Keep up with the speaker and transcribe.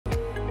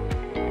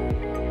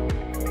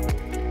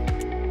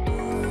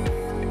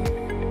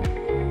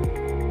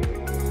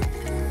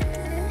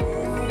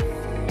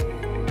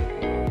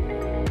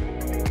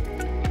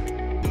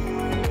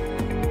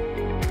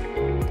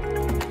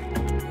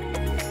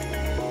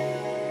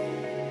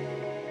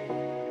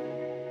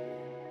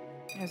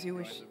As you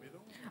wish.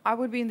 I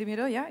would be in the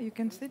middle, yeah, you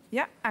can sit.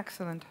 Yeah,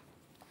 excellent.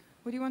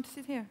 Would you want to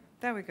sit here?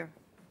 There we go.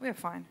 We're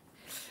fine.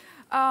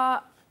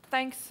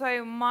 Thanks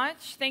so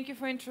much. Thank you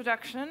for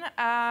introduction.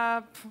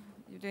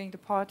 You're doing the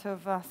part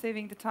of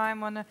saving the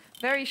time on a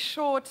very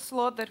short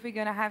slot that we're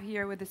going to have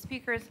here with the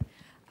speakers.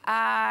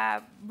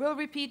 We'll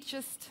repeat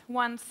just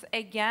once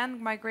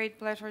again. My great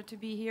pleasure to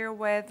be here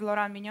with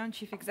Laurent MIGNON,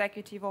 Chief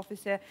Executive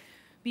Officer,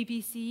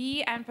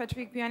 BPCE, and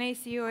Patrick Pouyanne,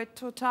 CEO at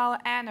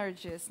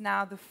TotalEnergies.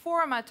 Now, the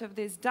format of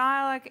this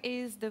dialogue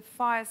is the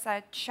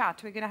fireside chat.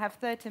 We're going to have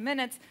 30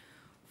 minutes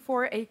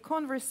for a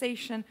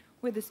conversation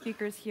with the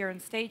speakers here on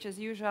stage. As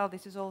usual,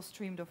 this is all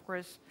streamed, of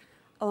course,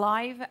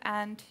 live,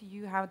 and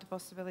you have the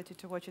possibility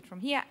to watch it from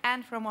here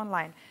and from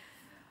online.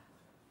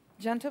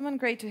 Gentlemen,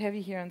 great to have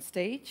you here on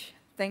stage.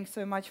 Thanks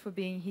so much for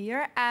being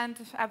here, and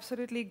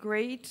absolutely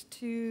great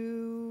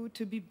to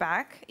be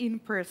back in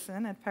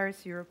person at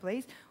Paris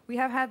Europlace. We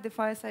have had the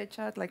fireside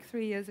chat like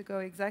 3 years ago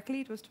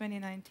exactly. It was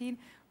 2019,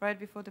 right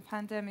before the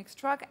pandemic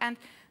struck. And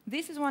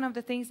this is one of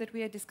the things that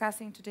we are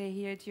discussing today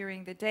here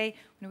during the day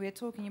when we are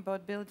talking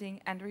about building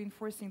and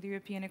reinforcing the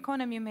European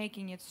economy,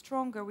 making it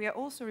stronger. We are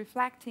also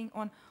reflecting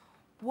on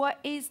what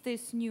is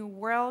this new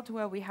world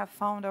where we have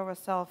found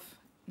ourselves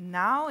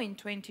now in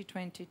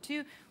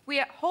 2022. We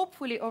are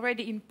hopefully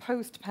already in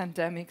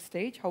post-pandemic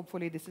stage.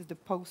 Hopefully this is the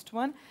post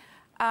one,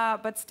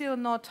 but still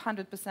not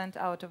 100%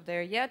 out of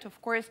there yet. Of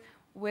course,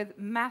 with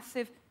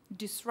massive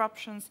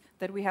disruptions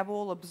that we have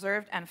all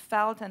observed and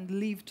felt and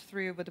lived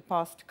through over the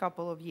past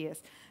couple of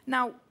years.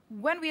 Now,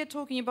 when we are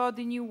talking about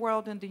the new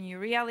world and the new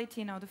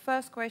reality, now the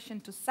first question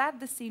to set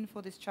the scene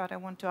for this chat, I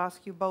want to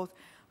ask you both,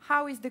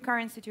 how is the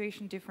current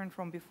situation different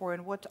from before,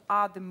 and what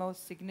are the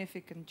most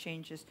significant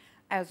changes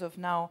as of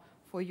now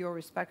for your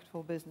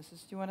respectful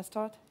businesses? Do you want to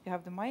start? You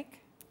have the mic.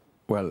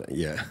 Well,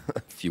 yeah,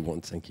 if you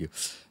want, thank you.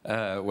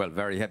 Well,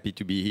 very happy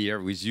to be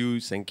here with you,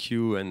 thank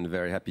you, and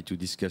very happy to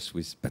discuss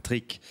with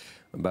Patrick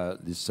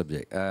about this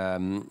subject.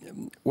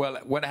 Well,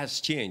 what has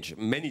changed?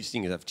 Many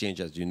things have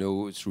changed, as you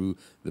know, through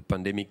the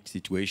pandemic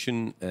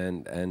situation,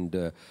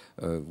 and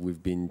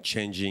we've been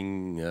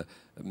changing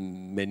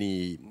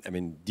many. I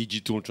mean,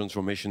 digital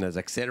transformation has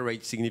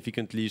accelerated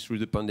significantly through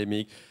the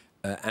pandemic.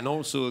 And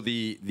also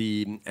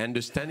the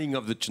understanding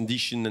of the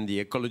transition and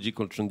the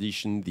ecological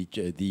transition,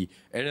 the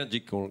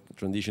energy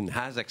transition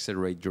has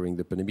accelerated during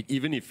the pandemic,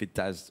 even if it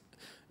has,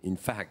 in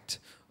fact,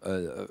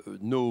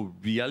 no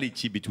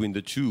reality between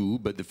the two.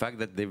 But the fact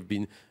that there have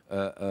been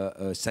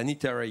a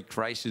sanitary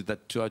crisis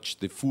that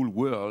touched the full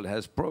world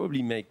has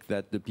probably made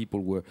that the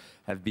people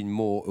have been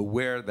more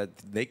aware that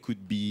they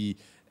could be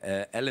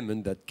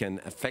element that can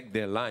affect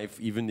their life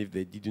even if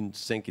they didn't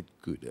think it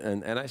could.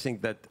 And I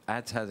think that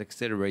has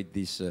accelerated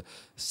this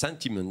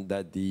sentiment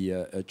that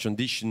the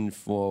transition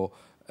for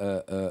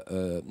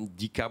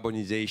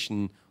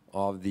decarbonization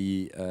of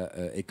the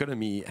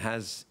economy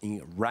has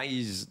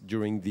rise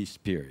during this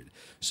period.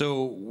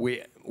 So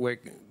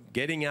we're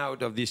getting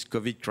out of this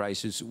COVID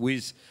crisis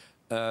with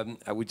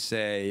I would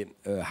say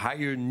a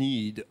higher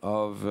need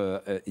of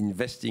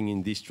investing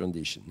in this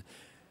transition.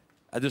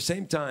 At the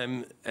same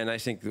time, and I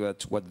think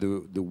that's what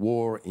the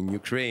war in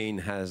Ukraine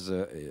has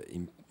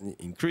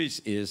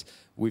increased, is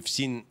we've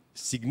seen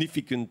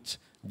significant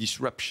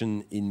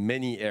disruption in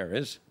many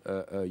areas.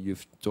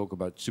 You've talked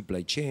about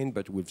supply chain,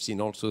 but we've seen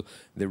also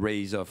the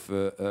rise of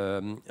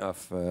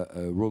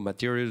raw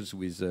materials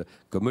with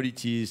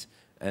commodities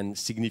and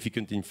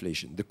significant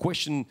inflation. The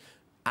question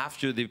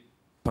after the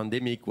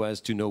pandemic was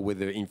to know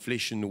whether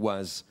inflation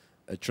was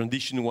a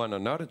transition one or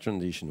not a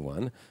transition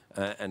one,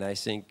 and I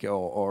think,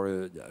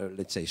 or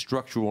let's say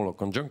structural or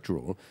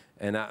conjunctural.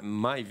 And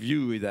my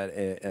view is that,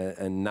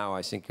 and now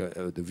I think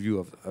the view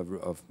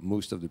of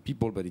most of the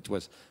people, but it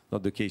was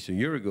not the case a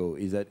year ago,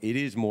 is that it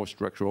is more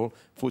structural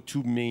for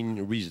two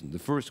main reasons. The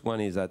first one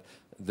is that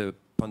the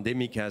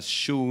pandemic has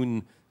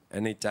shown,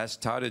 and it has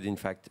started, in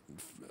fact,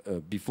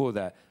 before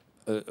that,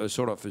 a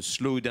sort of a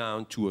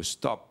slowdown to a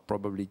stop,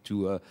 probably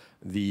to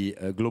the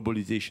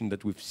globalization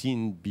that we've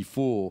seen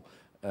before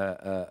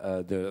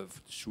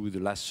through the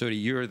last 30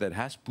 years that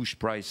has pushed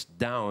price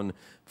down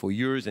for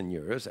years and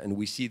years. And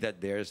we see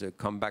that there's a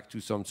comeback to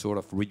some sort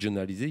of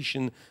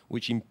regionalization,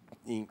 which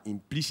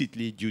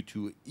implicitly due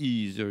to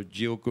either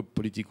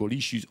geopolitical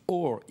issues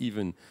or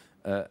even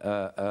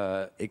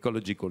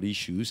ecological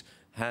issues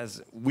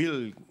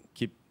will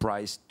keep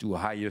price to a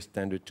higher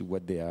standard to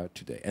what they are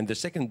today. And the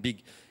second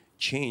big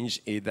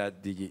change is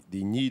that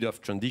the need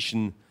of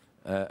transition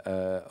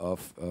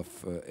of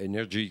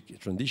energy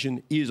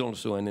transition is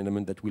also an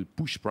element that will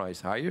push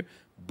price higher,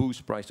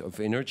 boost price of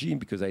energy,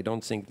 because I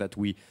don't think that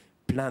we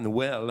plan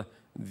well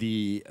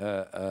the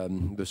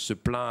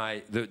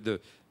supply,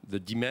 the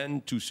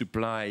demand to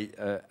supply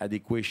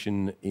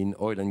adequation in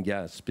oil and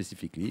gas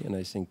specifically, and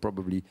I think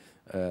probably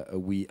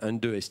we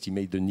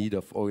underestimate the need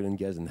of oil and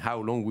gas and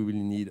how long we will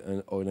need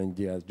oil and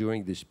gas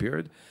during this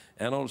period,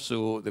 and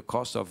also the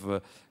cost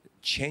of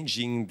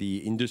changing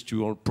the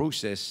industrial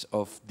process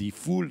of the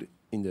food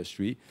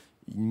industry.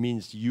 It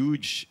means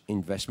huge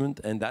investment,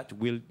 and that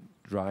will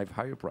drive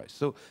higher price.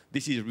 So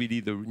this is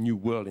really the new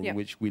world in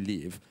which we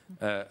live,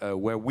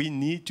 where we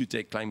need to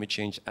take climate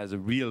change as a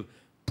real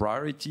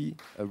priority,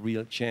 a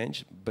real change.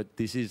 But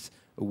this is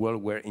a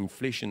world where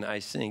inflation, I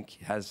think,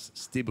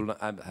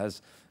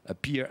 has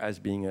appeared as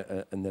being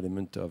an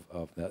element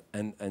of that.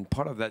 And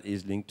part of that is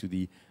linked to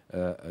the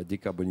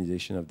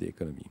decarbonization of the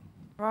economy.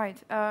 Right.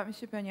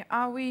 Mr. Peña,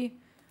 are we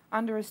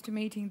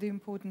underestimating the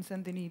importance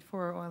and the need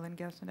for oil and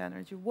gas and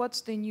energy?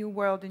 What's the new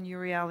world and new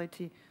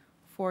reality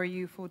for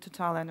you, for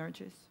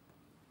TotalEnergies?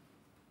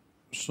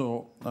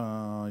 So,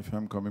 if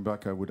I'm coming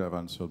back, I would have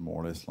answered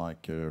more or less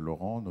like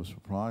Laurent, no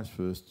surprise.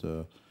 First,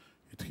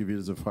 it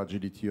reveals the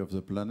fragility of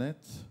the planet,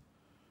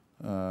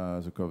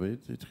 the COVID.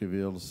 It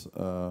reveals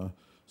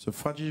the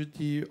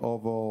fragility of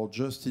our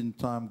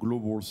just-in-time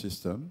global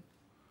system,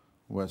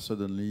 where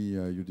suddenly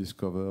you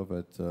discover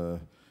that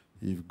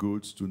if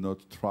goods do not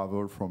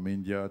travel from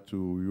India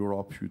to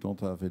Europe, you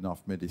don't have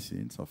enough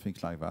medicines or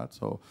things like that.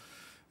 So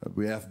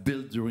we have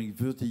built during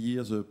 30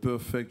 years a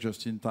perfect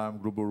just-in-time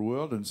global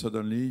world, and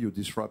suddenly you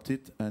disrupt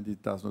it and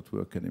it does not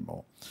work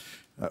anymore.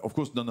 Of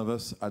course, none of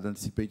us had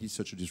anticipated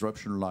such a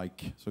disruption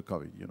like the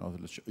COVID, you know,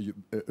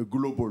 a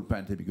global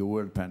pandemic, a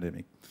world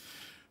pandemic.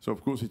 So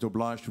of course it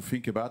obliged to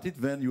think about it.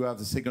 Then you have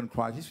the second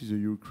crisis, with the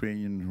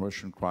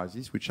Ukrainian-Russian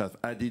crisis, which have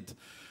added,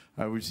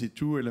 I will say,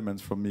 two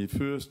elements from me.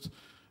 First,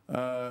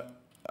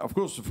 of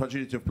course, the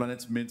fragility of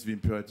planets means the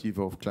imperative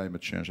of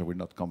climate change. I will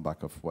not come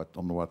back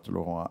on what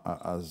Laurent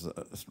has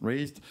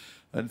raised.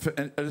 And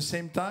at the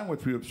same time,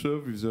 what we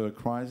observe with the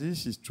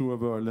crisis is two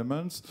other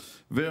elements.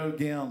 There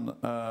again,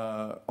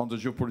 on the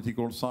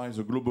geopolitical side,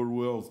 the global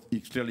world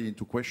is clearly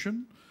into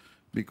question,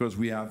 because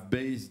we have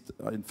based,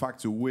 in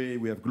fact, the way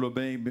we have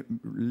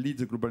lead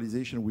the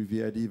globalization with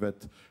the idea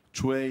that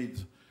trade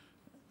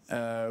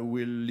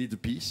will lead to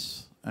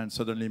peace. And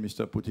suddenly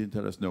Mr. Putin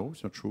tells us, no,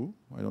 it's not true.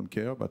 I don't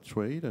care about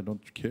trade. I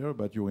don't care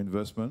about your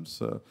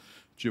investments.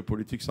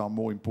 Geopolitics are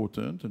more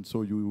important. And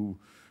so you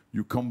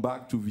come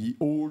back to the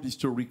old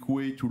historic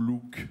way to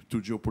look to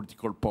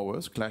geopolitical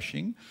powers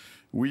clashing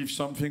with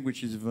something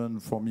which is even,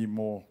 for me,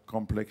 more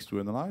complex to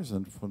analyze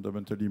and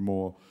fundamentally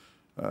more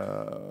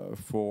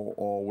for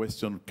our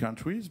Western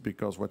countries,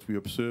 because what we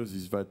observe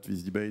is that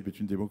this debate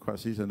between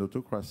democracies and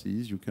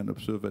autocracies, you can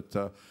observe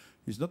that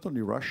it's not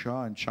only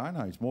Russia and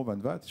China, it's more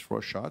than that. It's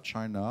Russia,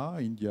 China,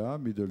 India,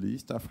 Middle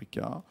East,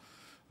 Africa,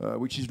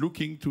 which is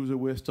looking to the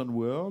Western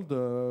world.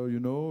 You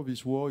know,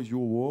 this war is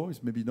your war,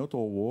 it's maybe not our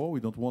war. We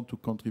don't want to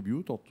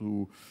contribute or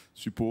to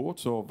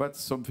support. So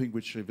that's something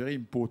which is very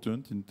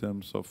important in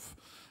terms of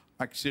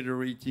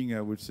accelerating,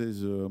 I would say,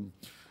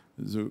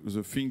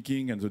 the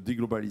thinking and the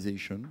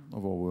deglobalization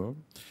of our world.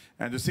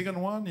 And the second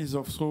one is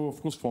also,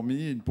 of course, for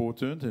me,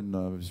 important, and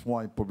that's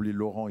why probably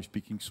Laurent is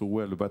speaking so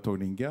well about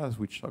oil and gas,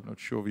 which I'm not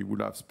sure we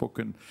would have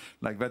spoken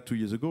like that 2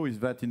 years ago, is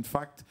that, in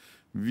fact,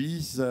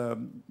 this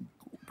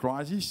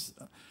crisis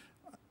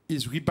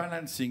is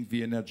rebalancing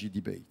the energy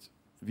debate,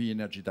 the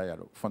energy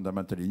dialogue,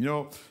 fundamentally. You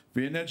know,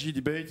 the energy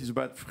debate is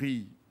about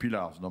three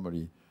pillars,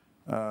 normally.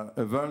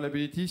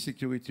 Availability,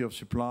 security of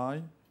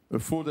supply,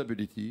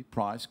 affordability,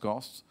 price,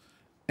 costs,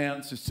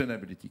 and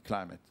sustainability,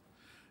 climate.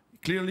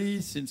 Clearly,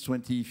 since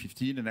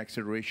 2015, and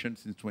acceleration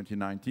since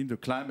 2019, the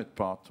climate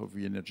part of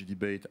the energy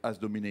debate has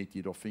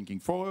dominated our thinking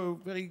for a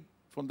very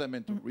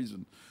fundamental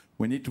reason.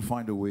 We need to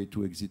find a way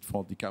to exit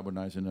for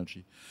decarbonized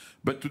energy.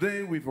 But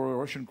today, with the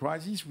Russian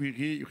crisis, we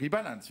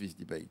rebalance this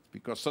debate,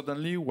 because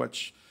suddenly what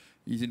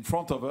is in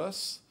front of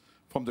us,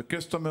 from the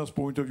customer's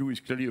point of view, is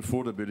clearly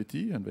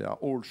affordability, and they are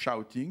all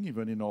shouting,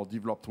 even in our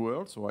developed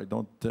world, so I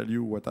don't tell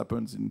you what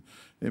happens in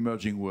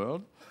emerging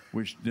world,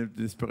 which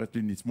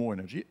desperately needs more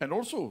energy, and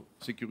also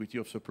security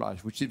of supply,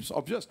 which seems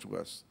obvious to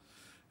us.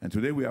 And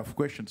today we have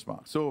question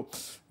marks. So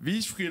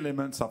these three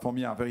elements are, for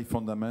me, are very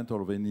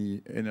fundamental of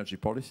any energy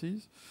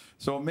policies.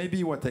 So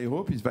maybe what I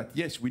hope is that,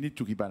 yes, we need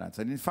to rebalance.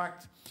 And in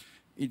fact,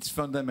 it's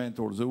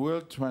fundamental. The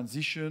world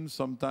transition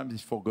sometimes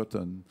is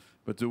forgotten,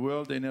 but the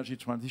world energy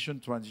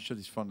transition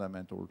is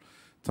fundamental.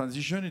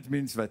 Transition, it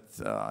means that,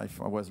 if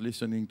I was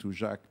listening to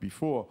Jacques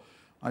before,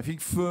 I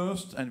think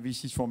first, and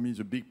this is for me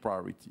the big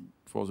priority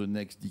for the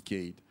next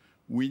decade,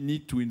 we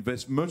need to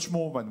invest much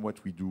more than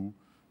what we do.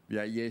 The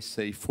IES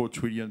say 4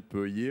 trillion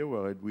per year,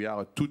 where we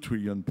are at 2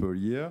 trillion per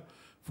year,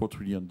 $4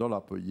 trillion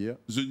per year,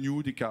 the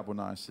new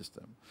decarbonized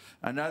system.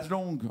 And as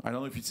long, I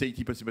don't know if it's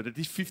 80%, but at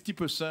least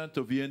 50%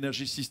 of the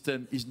energy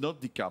system is not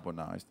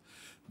decarbonized,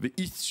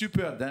 it's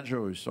super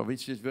dangerous, or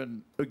it's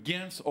even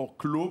against our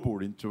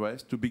global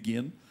interest to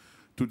begin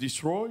to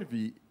destroy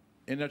the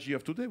energy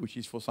of today, which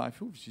is fossil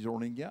fuel, which is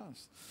oil and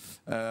gas.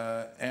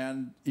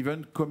 And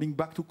even coming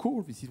back to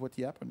coal, this is what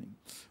is happening.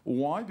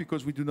 Why?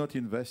 Because we do not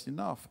invest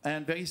enough.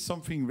 And there is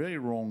something very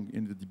wrong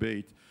in the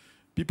debate.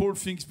 People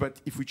think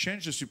that if we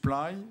change the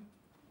supply,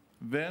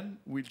 then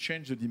we'll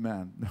change the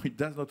demand. No, it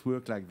does not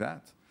work like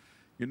that.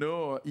 You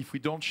know, if we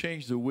don't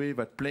change the way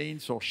that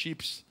planes or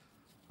ships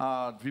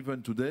are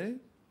driven today,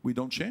 we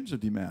don't change the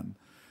demand.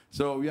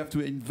 So we have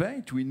to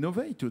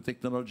innovate to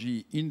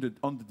technology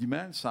on the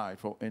demand side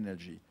for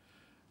energy.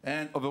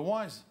 And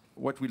otherwise,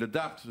 what will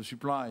adapt the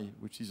supply,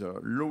 which is a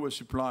lower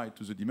supply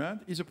to the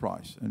demand, is the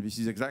price. And this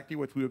is exactly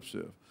what we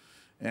observe.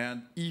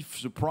 And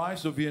if the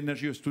price of the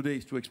energy of today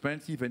is too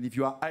expensive, and if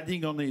you are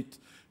adding on it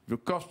the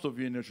cost of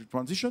the energy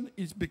transition,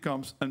 it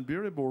becomes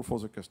unbearable for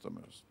the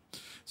customers.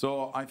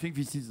 So I think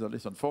this is the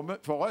lesson.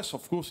 For us,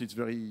 of course, it's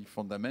very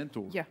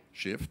fundamental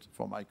shift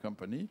for my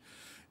company.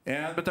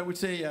 But I would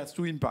say it has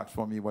two impacts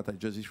for me, what I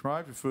just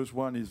described. The first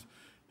one is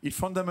it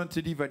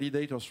fundamentally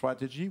validates our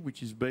strategy,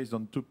 which is based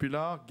on two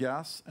pillars,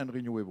 gas and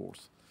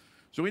renewables.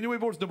 So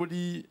renewables,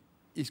 nobody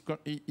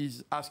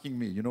is asking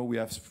me. You know, we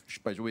have,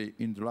 by the way,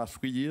 in the last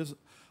 3 years,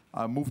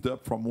 I moved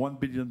up from 1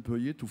 billion per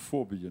year to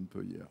 4 billion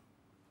per year,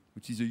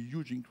 which is a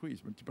huge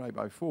increase, multiplied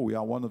by 4. We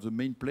are one of the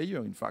main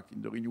players, in fact,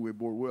 in the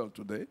renewable world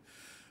today.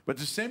 But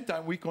at the same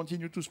time, we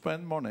continue to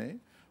spend money,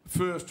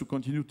 first to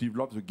continue to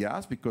develop the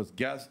gas, because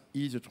gas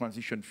is a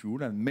transition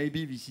fuel, and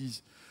maybe this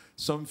is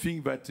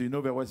something that, you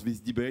know, there was this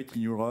debate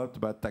in Europe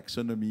about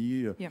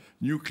taxonomy,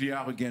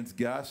 nuclear against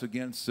gas,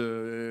 against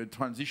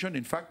transition.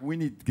 In fact, we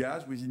need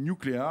gas with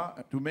nuclear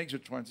to make the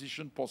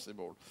transition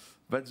possible.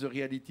 That's the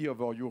reality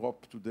of our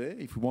Europe today,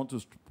 if we want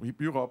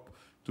Europe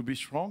to be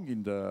strong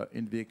in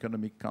the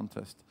economic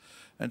contest.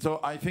 And so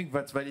I think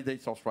that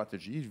validates our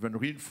strategy, even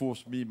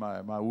reinforced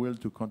my will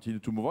to continue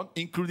to move on,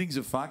 including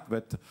the fact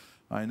that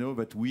I know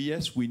that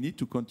we need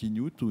to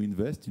continue to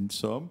invest in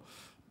some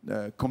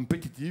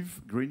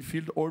competitive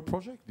greenfield oil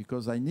project,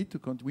 because we need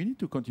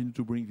to continue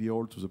to bring the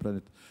oil to the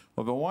planet.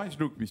 Otherwise,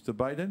 look, Mr.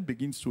 Biden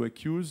begins to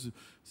accuse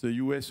the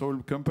US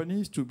oil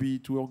companies to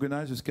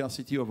organize a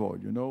scarcity of oil.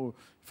 You know,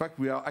 in fact,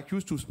 we are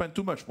accused to spend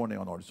too much money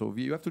on oil. So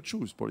you have to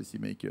choose,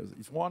 policymakers.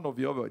 It's one or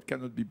the other. It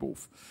cannot be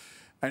both.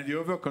 And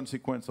the other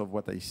consequence of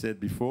what I said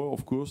before,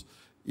 of course,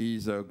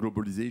 is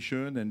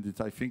globalization, and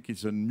I think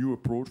it's a new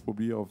approach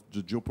probably of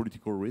the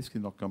geopolitical risk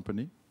in our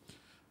company.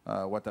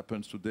 What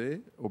happens today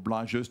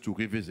obliges us to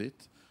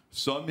revisit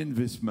some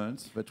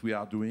investments that we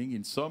are doing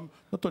in some,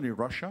 not only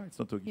Russia, it's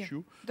not an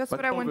issue, that's but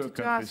what I other wanted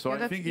to countries. ask. So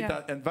I think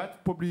and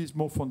that probably is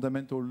more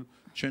fundamental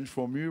change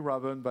for me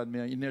rather than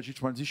energy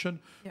transition,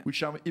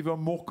 which I'm even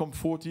more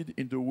comforted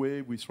in the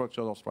way we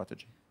structure our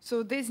strategy.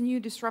 So these new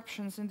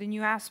disruptions and the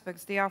new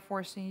aspects, they are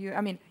forcing you,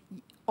 I mean,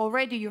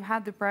 already you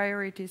had the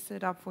priorities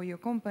set up for your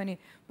company,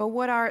 but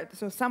what are,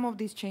 so some of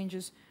these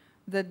changes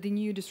that the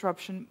new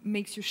disruption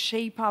makes you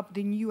shape up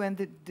the new and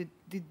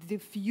the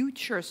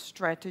future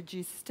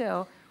strategy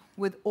still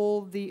with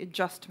all the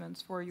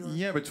adjustments for your...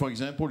 Yeah, but for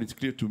example, it's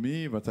clear to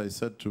me what I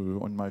said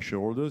on my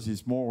shareholders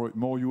is more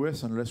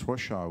US and less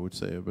Russia, I would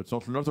say. But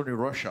not only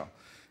Russia,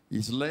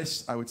 is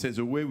less, I would say,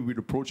 the way we will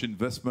approach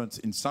investments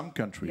in some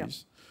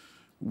countries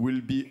will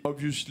be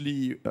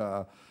obviously...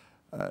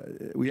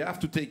 we have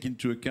to take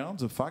into account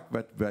the fact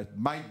that there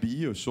might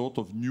be a sort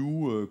of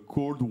new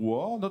Cold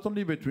War, not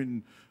only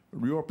between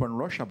Europe and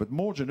Russia, but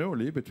more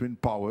generally between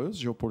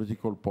powers,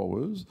 geopolitical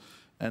powers.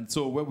 And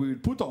so where we will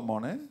put our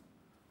money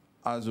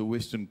as a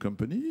Western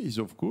company is,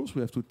 of course,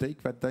 we have to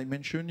take that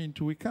dimension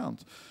into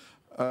account.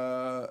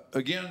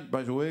 Again,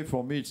 by the way,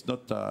 for me, it's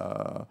not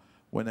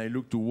when I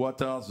look to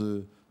what are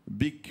the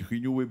big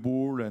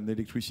renewable and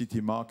electricity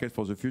market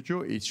for the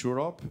future, it's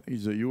Europe,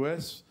 it's the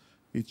US,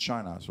 it's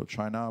China. So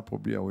China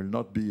probably will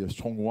not be a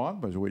strong one.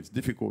 By the way, it's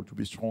difficult to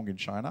be strong in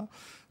China.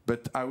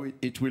 But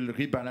it will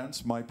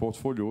rebalance my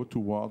portfolio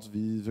towards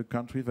the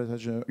countries that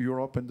are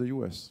Europe and the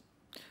US.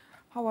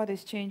 How are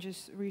these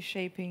changes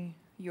reshaping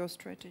your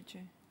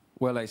strategy?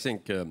 Well, I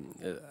think,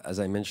 as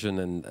I mentioned,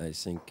 and I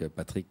think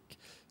Patrick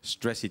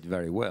stressed it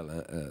very well,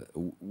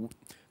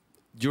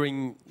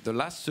 during the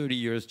last 30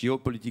 years,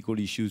 geopolitical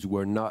issues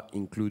were not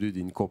included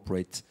in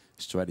corporate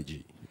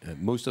strategy.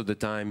 Most of the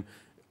time,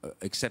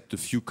 except a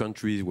few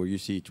countries where you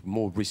see it,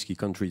 more risky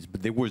countries,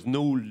 but there was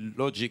no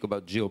logic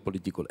about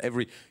geopolitical.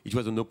 It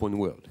was an open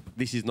world.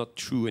 This is not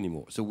true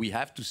anymore. So we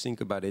have to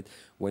think about it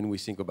when we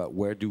think about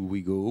where do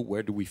we go,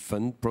 where do we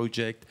fund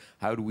project,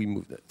 how do we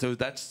move that. So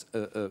that's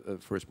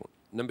first one.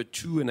 Number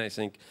two, and I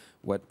think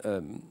what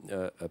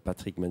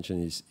Patrick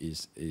mentioned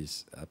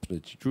is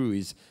absolutely true,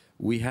 is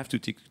we have to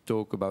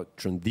talk about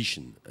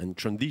transition. And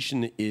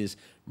transition is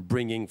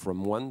bringing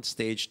from one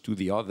stage to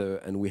the other,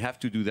 and we have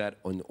to do that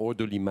in an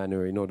orderly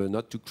manner in order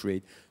not to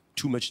create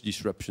too much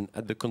disruption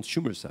at the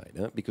consumer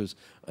side, because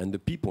and the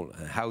people,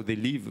 how they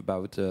live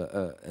about,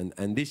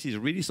 and this is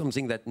really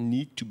something that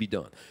needs to be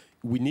done.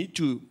 We need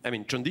to, I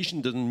mean,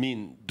 transition doesn't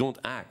mean don't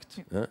act.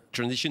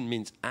 Transition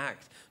means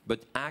act,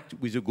 but act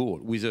with a goal,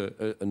 with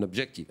an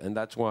objective. And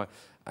that's why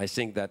I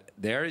think that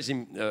there is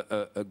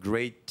a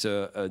great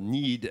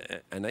need,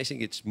 and I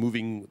think it's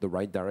moving the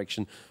right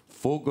direction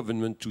for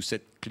government to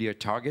set clear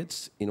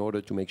targets in order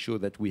to make sure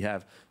that we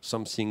have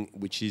something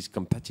which is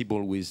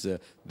compatible with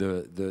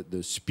the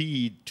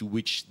speed to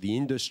which the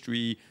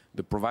industry,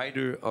 the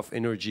provider of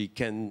energy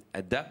can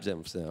adapt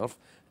themselves,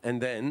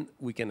 and then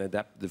we can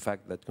adapt the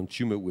fact that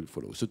consumer will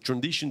follow. So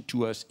transition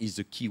to us is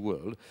the key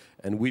word,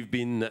 and we've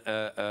been,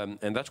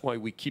 and that's why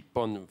we keep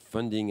on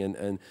funding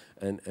and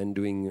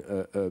doing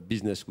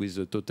business with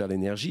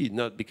TotalEnergies.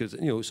 Not because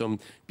some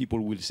people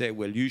will say,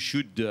 well, you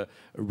should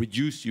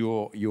reduce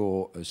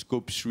your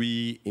scope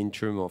 3 in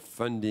terms of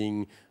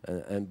funding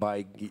and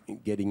by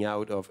getting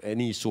out of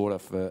any sort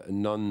of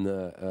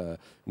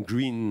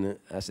non-green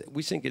asset.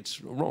 We think it's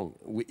wrong.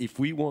 If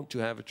we want to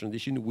have a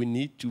transition, we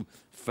need to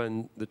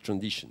fund the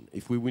transition.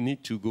 If we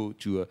need to go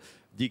to a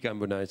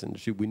decarbonized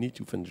industry, we need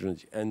to fund the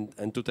transition.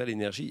 And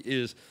TotalEnergies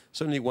is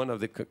certainly one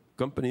of the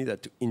companies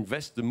that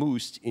invest the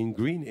most in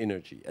green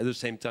energy, at the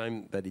same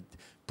time that it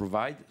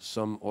provides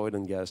some oil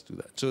and gas to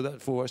that. So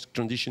that for us,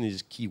 transition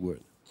is a key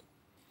word.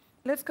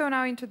 Let's go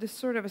now into this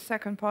sort of a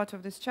second part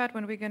of this chat,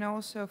 when we're going to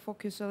also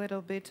focus a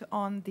little bit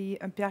on the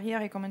Perrier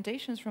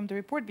recommendations from the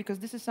report, because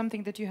this is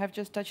something that you have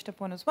just touched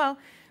upon as well,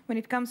 when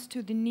it comes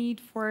to the need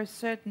for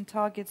certain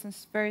targets and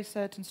very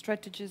certain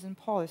strategies and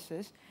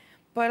policies.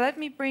 But let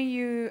me bring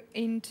you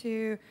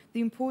into the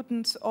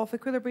importance of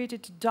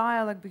equilibrated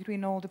dialogue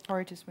between all the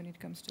parties when it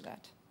comes to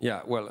that.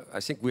 Yeah, well, I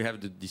think we have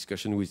the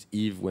discussion with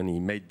Yves when he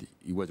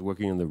was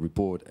working on the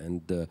report,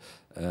 and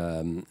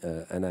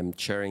I'm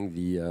chairing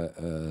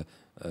the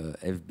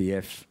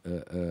FBF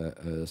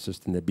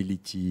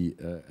Sustainability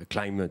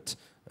Climate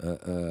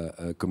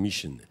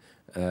Commission.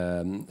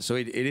 So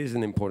it is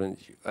an important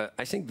issue.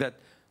 I think that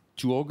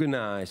to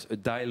organize a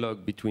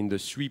dialogue between the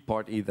three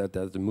parties that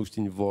are the most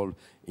involved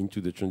into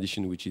the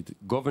transition, which is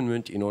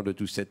government, in order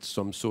to set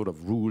some sort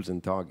of rules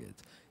and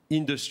targets,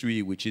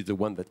 industry, which is the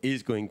one that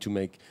is going to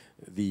make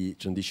the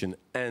transition,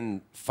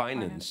 and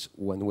finance,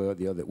 one way or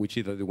the other, which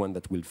is the one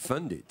that will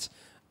fund it,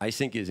 I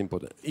think is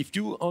important. If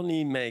you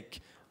only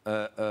make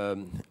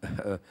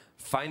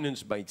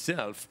finance by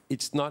itself,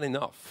 it's not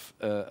enough.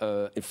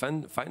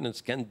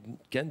 Finance can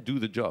do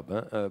the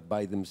job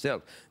by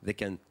themselves. They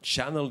can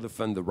channel the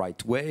fund the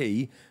right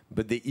way,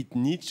 but it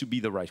needs to be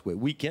the right way.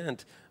 We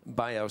can't,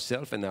 by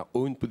ourselves and our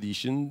own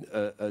position,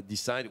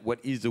 decide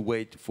what is the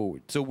way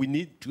forward. So we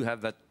need to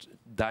have that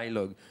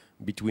dialogue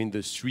between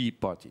the three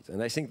parties.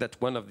 And I think that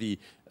one of the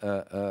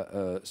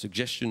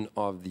suggestions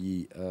of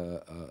the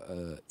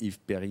Yves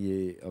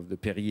Perrier, of the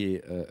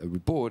Perrier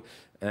report,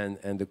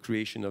 and the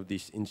creation of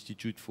this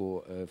Institute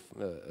for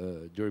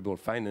Durable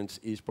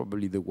Finance is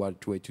probably the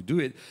right way to do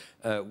it.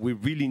 We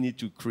really need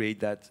to create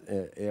that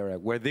area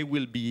where there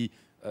will be,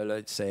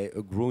 let's say,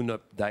 a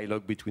grown-up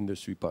dialogue between the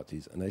three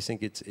parties. And I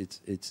think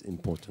it's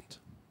important.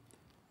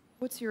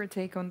 What's your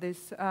take on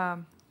this?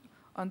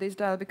 On this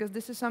dialogue, because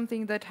this is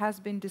something that has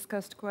been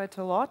discussed quite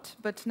a lot.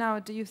 But now,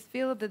 do you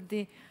feel that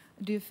the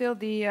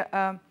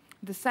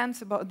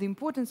sense about the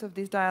importance of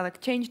this dialogue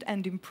changed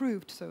and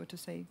improved, so to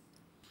say?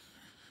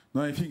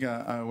 No, I think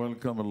I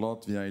welcome a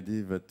lot the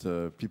idea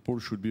that people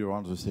should be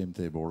around the same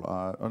table.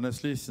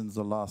 Honestly, since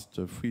the last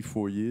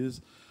 3-4 years,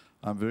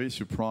 I'm very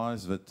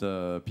surprised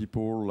that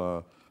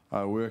people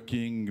are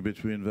working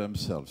between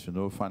themselves.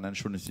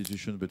 Financial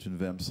institutions between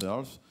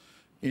themselves,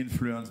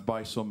 influenced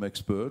by some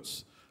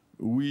experts.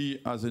 We,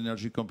 as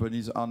energy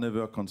companies, are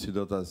never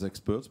considered as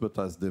experts, but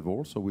as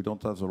devils, so we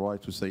don't have the right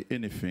to say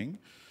anything,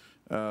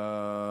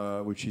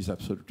 which is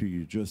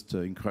absolutely just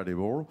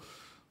incredible.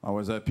 I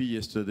was happy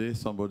yesterday,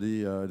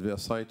 somebody at their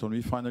site told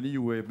me, finally,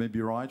 you were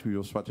maybe right with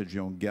your strategy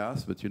on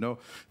gas, but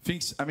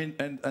things, I mean,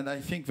 and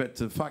I think that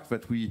the fact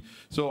that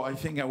so I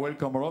think I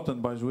welcome a lot,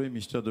 and by the way,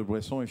 Mr. De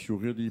Bresson, if you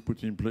really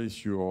put in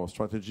place your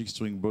strategic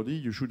steering body,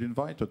 you should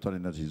invite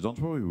TotalEnergies. Don't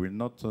worry,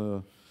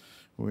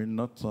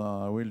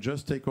 we'll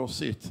just take our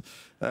seat.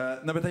 No,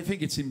 but I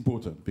think it's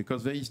important,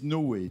 because there is no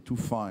way to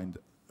find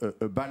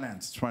a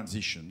balanced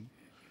transition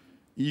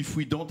if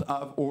we don't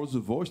have all the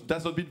voice. It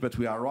doesn't mean that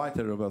we are right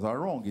and others are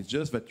wrong. It's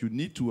just that you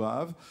need to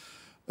have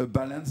a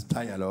balanced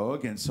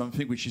dialogue and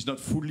something which is not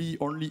fully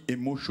only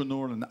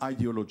emotional and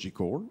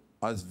ideological,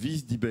 as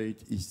this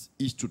debate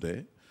is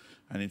today.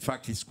 And in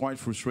fact, it's quite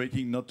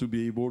frustrating not to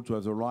be able to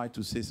have the right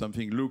to say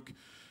something. Look,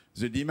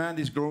 the demand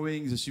is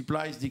growing, the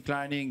supply is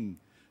declining.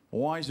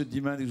 Why is the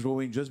demand is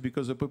growing? Just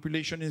because the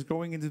population is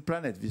growing in the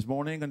planet. This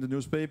morning on the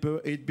newspaper,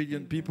 8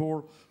 billion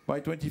people by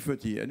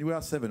 2030, and we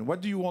are 7.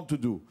 What do you want to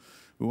do?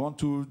 We want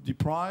to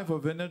deprive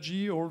of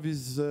energy all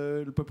this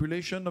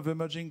population of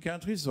emerging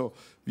countries? So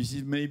this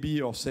is maybe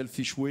our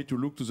selfish way to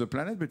look to the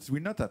planet, but it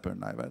will not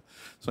happen like that.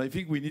 So I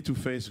think we need to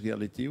face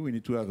reality. We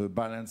need to have a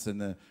balance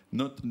and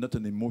not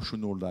an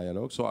emotional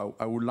dialogue. So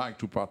I would like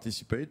to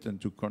participate and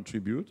to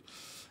contribute.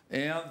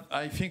 And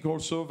I think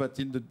also that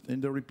in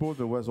the report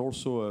there was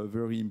also a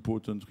very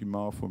important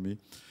remark for me.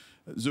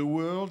 The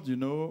world,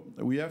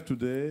 we have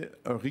today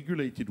a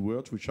regulated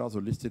world, which are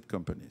the listed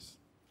companies,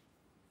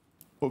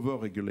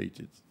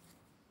 over-regulated.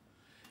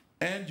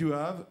 And you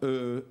have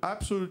an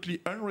absolutely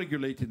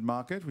unregulated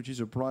market, which is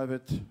a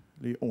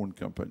privately owned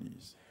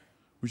companies,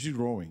 which is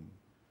growing.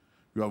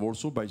 You have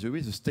also, by the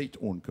way, the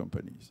state-owned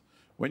companies.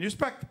 When you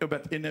speak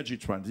about energy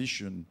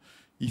transition,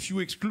 if you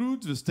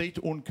exclude the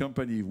state-owned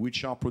companies,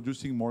 which are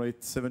producing more than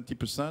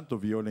 70%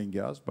 of the oil and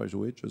gas, by the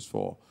way, just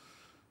for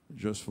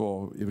just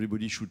for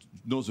everybody should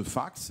know the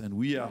facts, and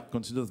we are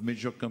considered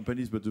major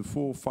companies, but the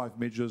 4 or 5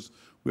 majors,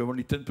 we have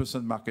only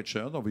 10% market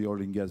share of the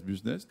oil and gas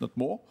business, not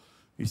more.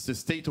 It's a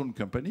state-owned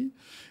company.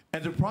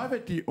 And the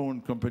privately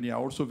owned company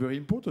are also very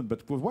important,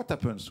 but what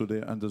happens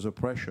today under the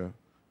pressure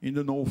in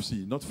the North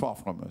Sea, not far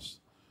from us?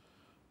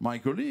 My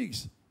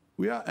colleagues,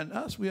 we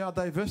are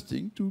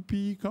divesting to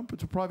PE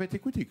to private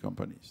equity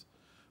companies.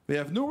 They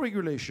have no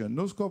regulation,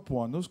 no scope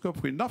 1, no scope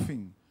 3,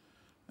 nothing.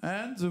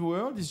 And the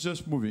world is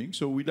just moving.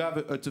 So we'll have,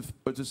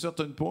 at a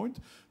certain point,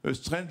 a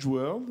strange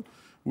world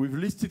with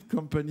listed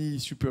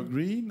companies, super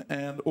green,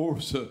 and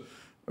also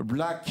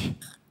black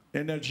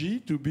energy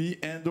to be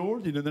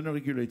handled in an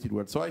unregulated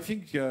world. So I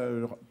think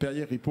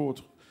Perrier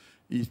report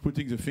is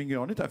putting the finger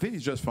on it. I think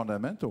it's just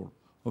fundamental.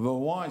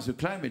 Otherwise, the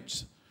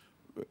climate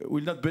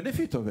will not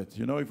benefit of it,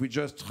 you know, if we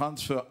just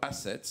transfer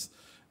assets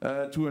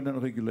to an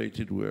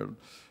unregulated world.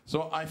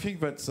 So I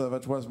think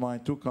that was my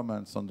 2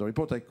 comments on the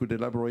report. I could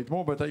elaborate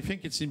more, but I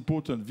think it's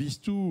important. These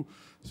two,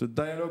 the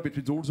dialogue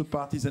between all the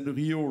parties and the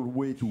real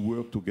way to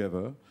work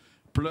together,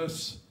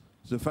 plus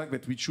the fact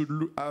that we should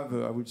have,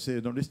 I would say,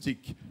 a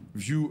holistic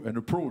view and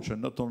approach,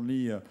 and not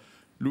only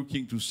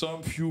looking to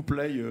some few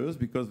players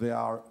because they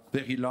are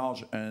very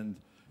large and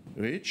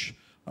rich,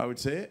 I would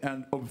say,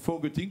 and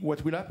forgetting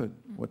what will happen.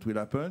 What will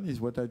happen is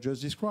what I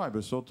just described,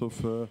 a sort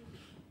of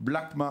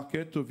black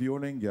market of the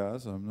oil and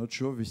gas. I'm not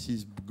sure this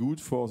is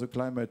good for the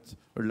climate,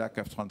 a lack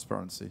of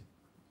transparency.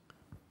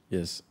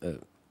 Yes,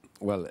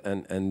 well,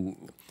 and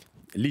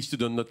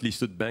listed or not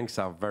listed banks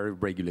are very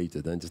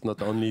regulated, and it's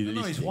not only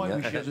listed. No, it's why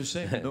we share the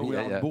same. No, we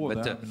are on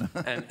board.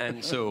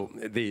 And so,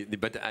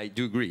 but I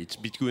do agree, it's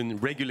between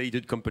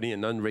regulated company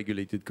and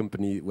unregulated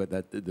company where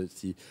that's the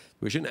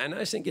situation. And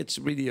I think it's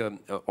really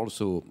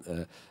also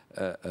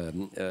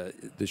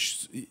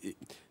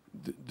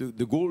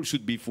the goal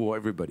should be for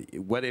everybody,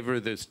 whatever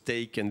the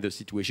stake and the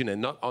situation,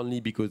 and not only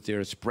because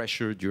there's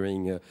pressure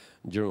during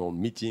general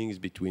meetings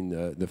between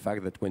the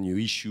fact that when you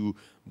issue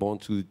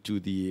bonds to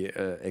the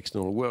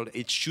external world,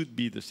 it should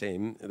be the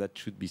same, that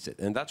should be said.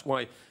 And that's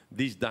why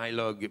this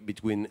dialogue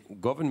between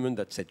government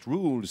that set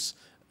rules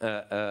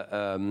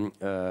and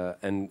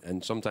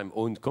sometimes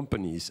owned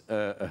companies,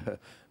 the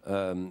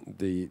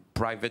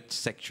private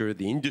sector,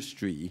 the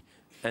industry,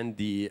 and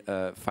the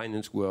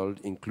finance world,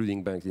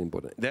 including banks, is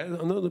important. There's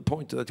another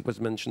point that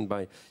was mentioned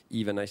by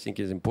Yves, and I think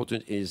is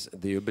important, is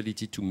the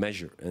ability to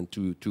measure and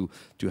to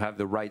have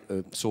the right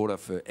sort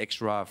of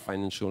extra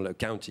financial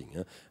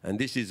accounting. And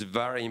this is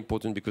very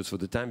important because for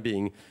the time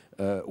being,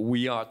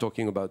 we are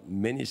talking about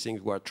many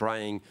things. We are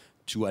trying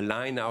to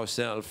align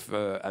ourselves.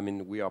 I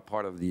mean, we are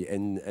part of the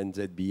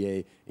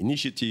NZBA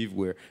initiative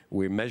where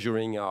we're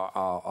measuring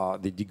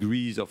the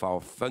degrees of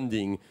our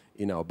funding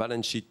in our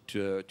balance sheet.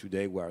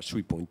 Today we are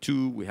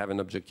 3.2. We have an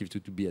objective to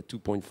be at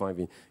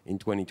 2.5 in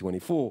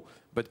 2024.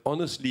 But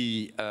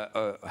honestly,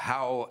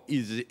 how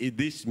is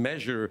this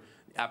measure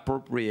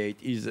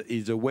appropriate?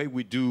 Is the way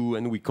we do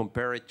and we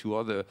compare it to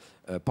other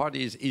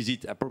parties? Is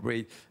it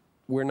appropriate?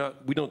 We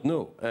don't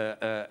know.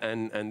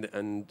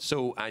 And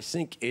so I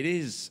think it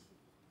is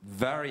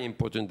very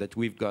important that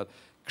we've got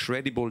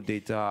credible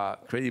data,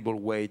 credible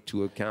way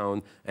to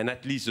account, and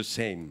at least the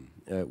same.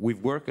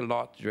 We've worked a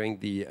lot during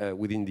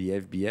within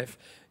the FBF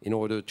in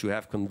order to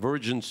have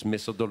convergence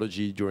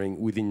methodology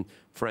within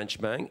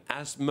French bank,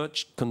 as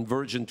much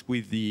convergent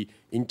with the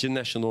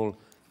international,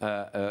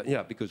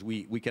 because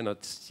we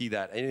cannot see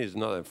that. It is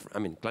not I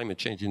mean, climate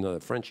change is not a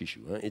French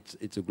issue. Huh?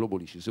 It's a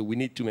global issue. So we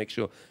need to make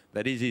sure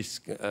that it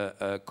is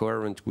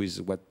coherent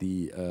with what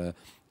the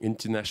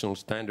international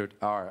standards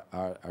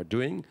are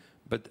doing.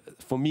 But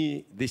for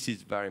me, this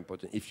is very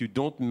important. If you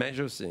don't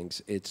measure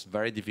things, it's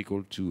very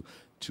difficult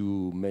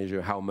to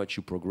measure how much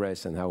you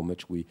progress and how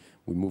much we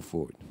move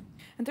forward.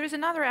 And there is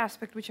another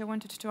aspect which I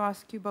wanted to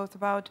ask you both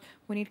about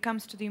when it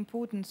comes to the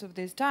importance of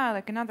this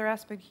dialogue. Another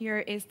aspect here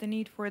is the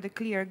need for the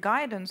clear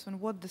guidance on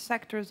what the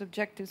sector's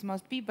objectives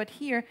must be. But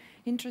here,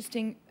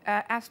 interesting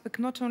aspect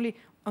not only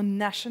on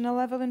national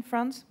level in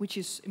France, which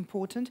is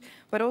important,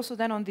 but also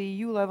then on the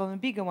EU level, a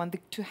bigger one,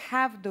 to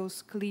have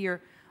those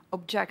clear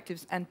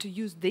objectives and to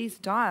use this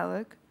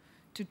dialogue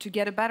to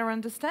get a better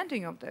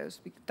understanding of those.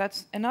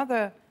 That's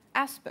another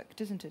aspect,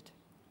 isn't it?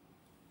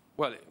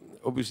 Well,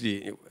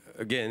 obviously,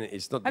 again,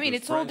 it's not. I mean,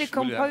 it's all the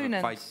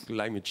components. Fight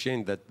climate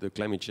change that the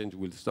climate change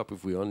will stop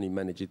if we only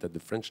manage it at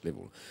the French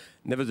level.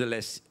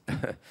 Nevertheless,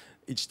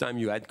 each time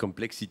you add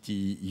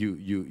complexity,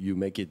 you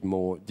make it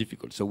more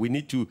difficult. So we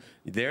need to.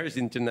 There is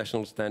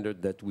international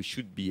standard that we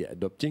should be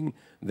adopting.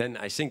 Then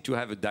I think to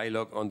have a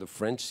dialogue on the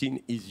French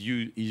scene is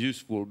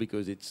useful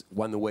because it's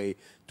one way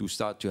to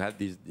start to have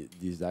this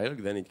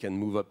dialogue. Then it can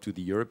move up to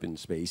the European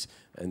space,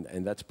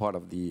 and that's part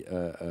of the.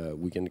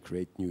 We can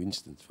create new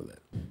instance for that.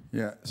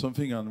 Yeah,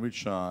 something on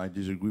which I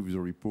disagree with the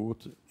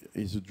report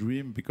is a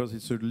dream because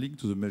it's a link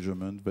to the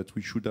measurement that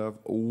we should have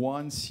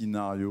one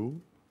scenario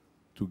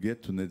to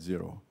get to net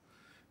zero.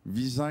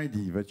 This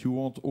idea that you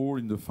want all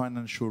in the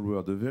financial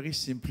world, a very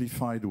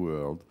simplified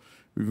world,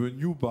 with a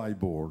new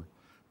Bible,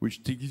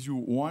 which gives you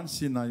one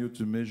scenario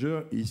to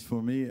measure, is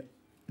for me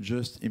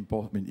just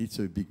import. I mean, it's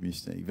a big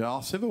mistake. There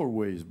are several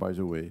ways, by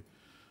the way,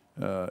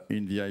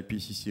 in the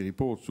IPCC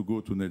reports to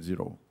go to net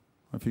zero.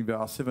 I think there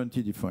are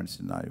 70 different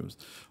scenarios.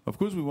 Of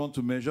course, we want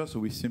to measure, so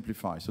we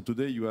simplify. So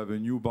today you have a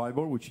new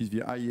Bible, which is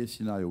the IEA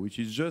scenario, which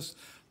is just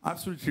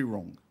absolutely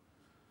wrong.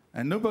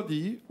 And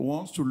nobody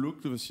wants to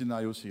look to the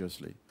scenario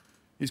seriously.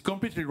 It's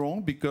completely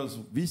wrong because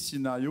this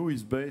scenario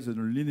is based on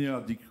a linear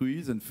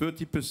decrease and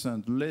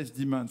 30% less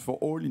demand for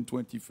oil in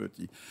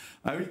 2030.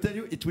 I will tell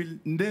you, it will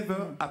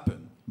never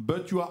happen.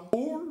 But you are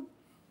all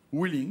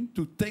willing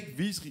to take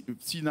this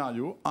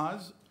scenario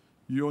as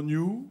your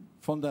new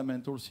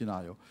fundamental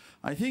scenario.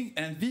 I think,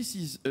 and this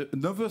is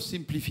another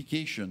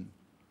simplification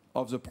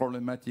of the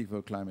problematic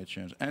of climate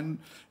change. And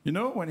you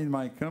know, when in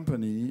my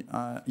company,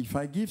 if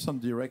I give some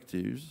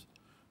directives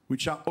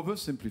which are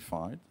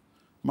oversimplified,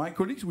 my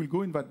colleagues will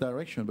go in that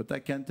direction, but I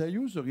can tell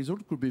you the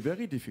result could be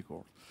very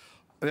difficult.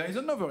 There is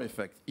another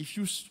effect. If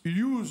you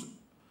use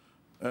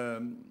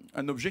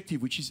an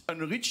objective which is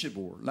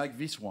unreachable, like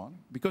this one,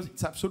 because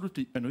it's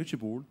absolutely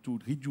unreachable to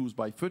reduce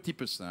by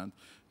 30%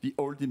 the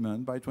oil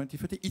demand by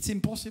 2030, it's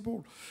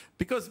impossible.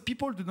 Because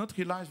people do not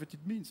realize what it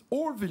means.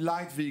 All the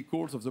light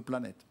vehicles of the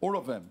planet, all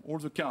of them, all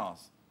the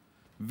cars,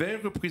 they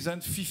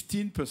represent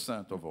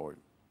 15% of oil.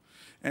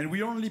 And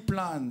we only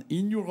plan,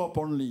 in Europe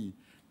only,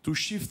 to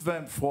shift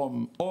them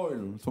from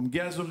oil, from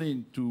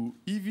gasoline to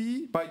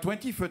EV by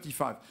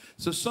 2035.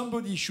 So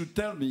somebody should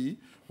tell me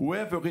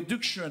where the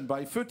reduction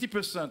by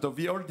 30% of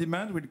the oil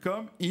demand will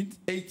come in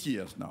 8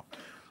 years now.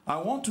 I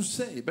want to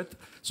say, but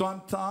so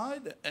I'm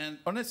tired and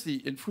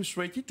honestly and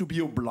frustrated to be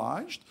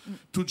obliged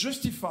to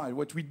justify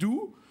what we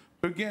do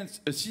against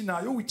a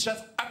scenario which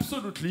has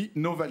absolutely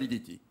no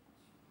validity.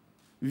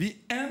 The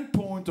end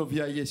point of the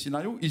IEA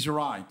scenario is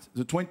right.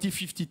 The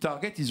 2050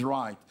 target is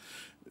right.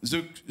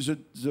 The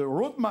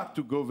roadmap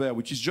to go there,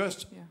 which is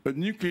just a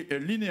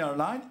linear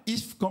line,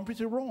 is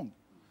completely wrong.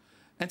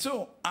 And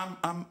so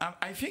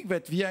I think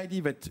that the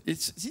idea that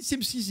it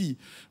seems easy,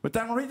 but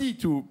I'm ready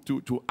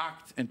to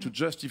act and to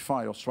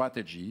justify our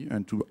strategy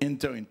and to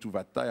enter into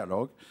that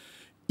dialogue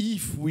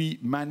if we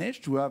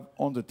manage to have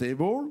on the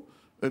table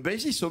a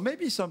basis. So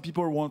maybe some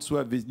people want to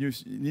have this new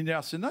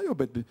linear scenario,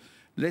 but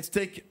let's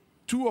take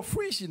 2 or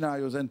 3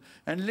 scenarios and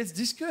let's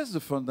discuss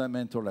the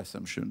fundamental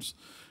assumptions.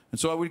 And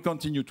so I will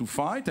continue to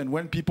fight, and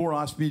when people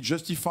ask me,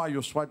 justify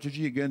your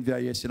strategy against the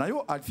IEA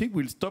scenario, I think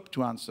we'll stop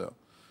to answer.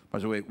 By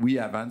the way, we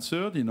have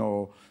answered in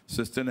our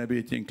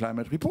sustainability and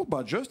climate report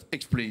by just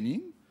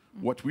explaining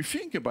what we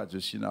think about the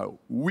scenario.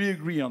 We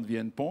agree on the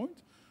end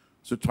point.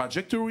 The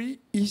trajectory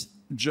is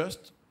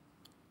just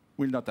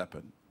will not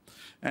happen.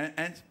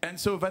 And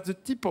so that's the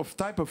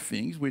type of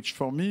things which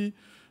for me,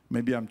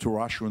 maybe I'm too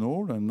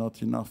rational and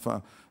not enough,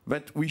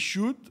 that we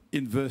should,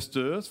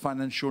 investors,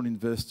 financial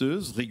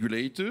investors,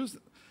 regulators,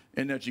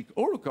 energy,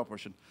 all the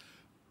corporations,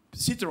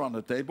 sit around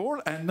the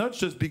table and not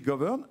just be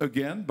governed,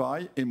 again,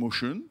 by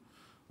emotion.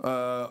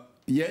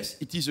 Yes,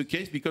 it is a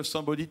case because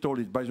somebody told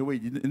it. By the way,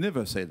 he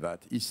never said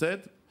that. He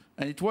said,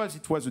 and it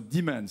was a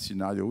demand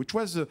scenario, which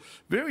was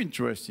very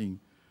interesting.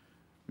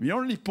 The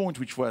only point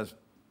which was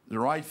the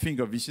right thing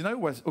of this scenario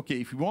was,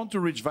 okay, if we want to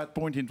reach that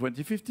point in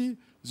 2050,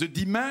 the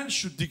demand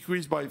should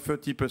decrease by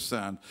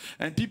 30%.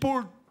 And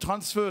people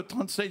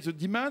translate the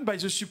demand by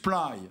the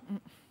supply.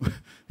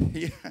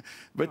 Yeah.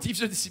 But if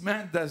the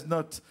demand does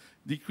not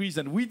decrease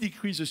and we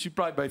decrease the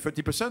supply by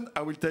 30%,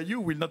 I will tell you,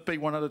 we'll not pay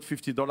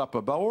 $150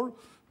 per barrel,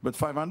 but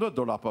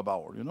 $500 per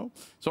barrel, you know?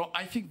 So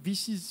I think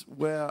this is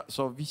where,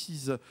 so this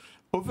is,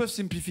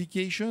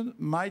 oversimplification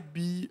might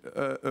be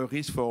a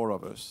risk for all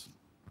of us.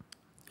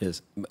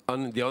 Yes.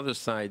 On the other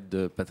side,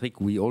 Patrick,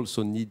 we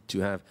also need to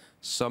have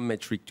some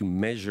metric to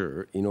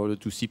measure in order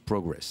to see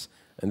progress.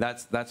 And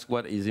that's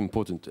what is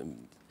important.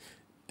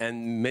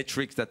 And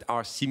metrics that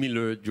are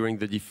similar during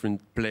the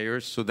different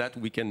players so that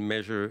we can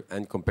measure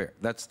and compare.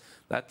 That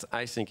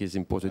I think is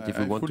important if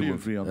we want to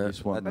agree on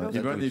this one.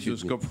 Even if the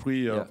scope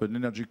 3 of an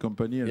energy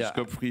company and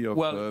scope 3 of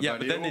but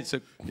then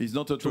it's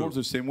not at all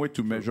the same way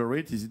to measure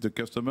it. Is it the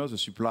customer, the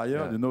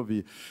supplier? You know,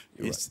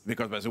 because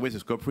by the way, the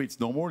scope 3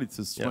 it's normal. It's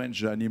a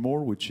strange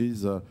animal which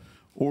is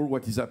all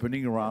what is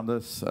happening around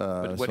us.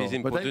 But what is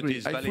important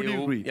is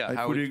value.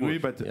 I fully agree.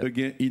 But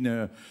again,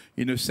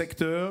 in a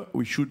sector,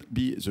 we should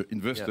be, the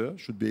investor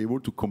should be able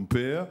to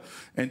compare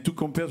and to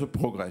compare the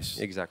progress.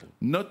 Exactly.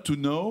 Not to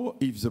know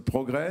if the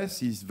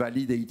progress is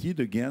validated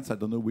against, I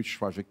don't know which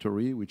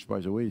trajectory, which by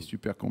the way is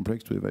super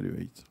complex to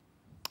evaluate.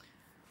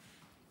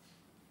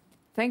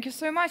 Thank you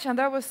so much. And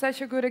that was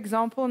such a good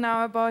example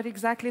now about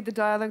exactly the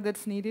dialogue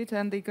that's needed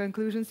and the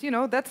conclusions. You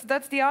know,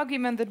 that's the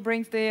argument that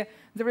brings the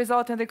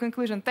result and the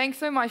conclusion. Thanks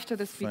so much to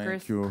the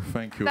speakers. Thank you.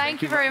 Thank you.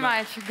 Thank you very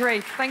much.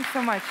 Great. Thanks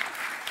so much.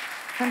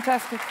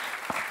 Fantastic.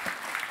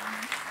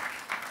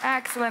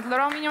 Excellent.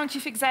 Laurent Mignon,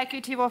 Chief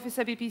Executive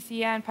Officer,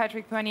 BPCE, and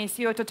Patrick Pouyanne,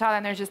 CEO,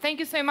 TotalEnergies. Thank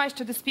you so much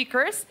to the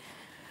speakers.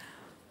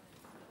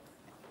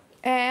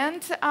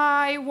 And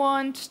I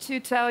want to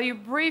tell you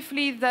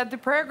briefly that the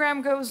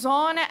program goes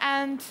on,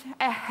 and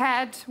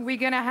ahead we're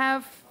going to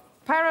have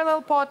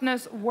parallel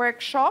partners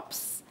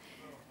workshops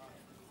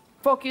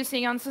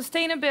focusing on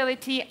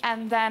sustainability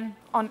and then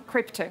on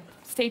crypto.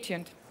 Stay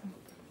tuned.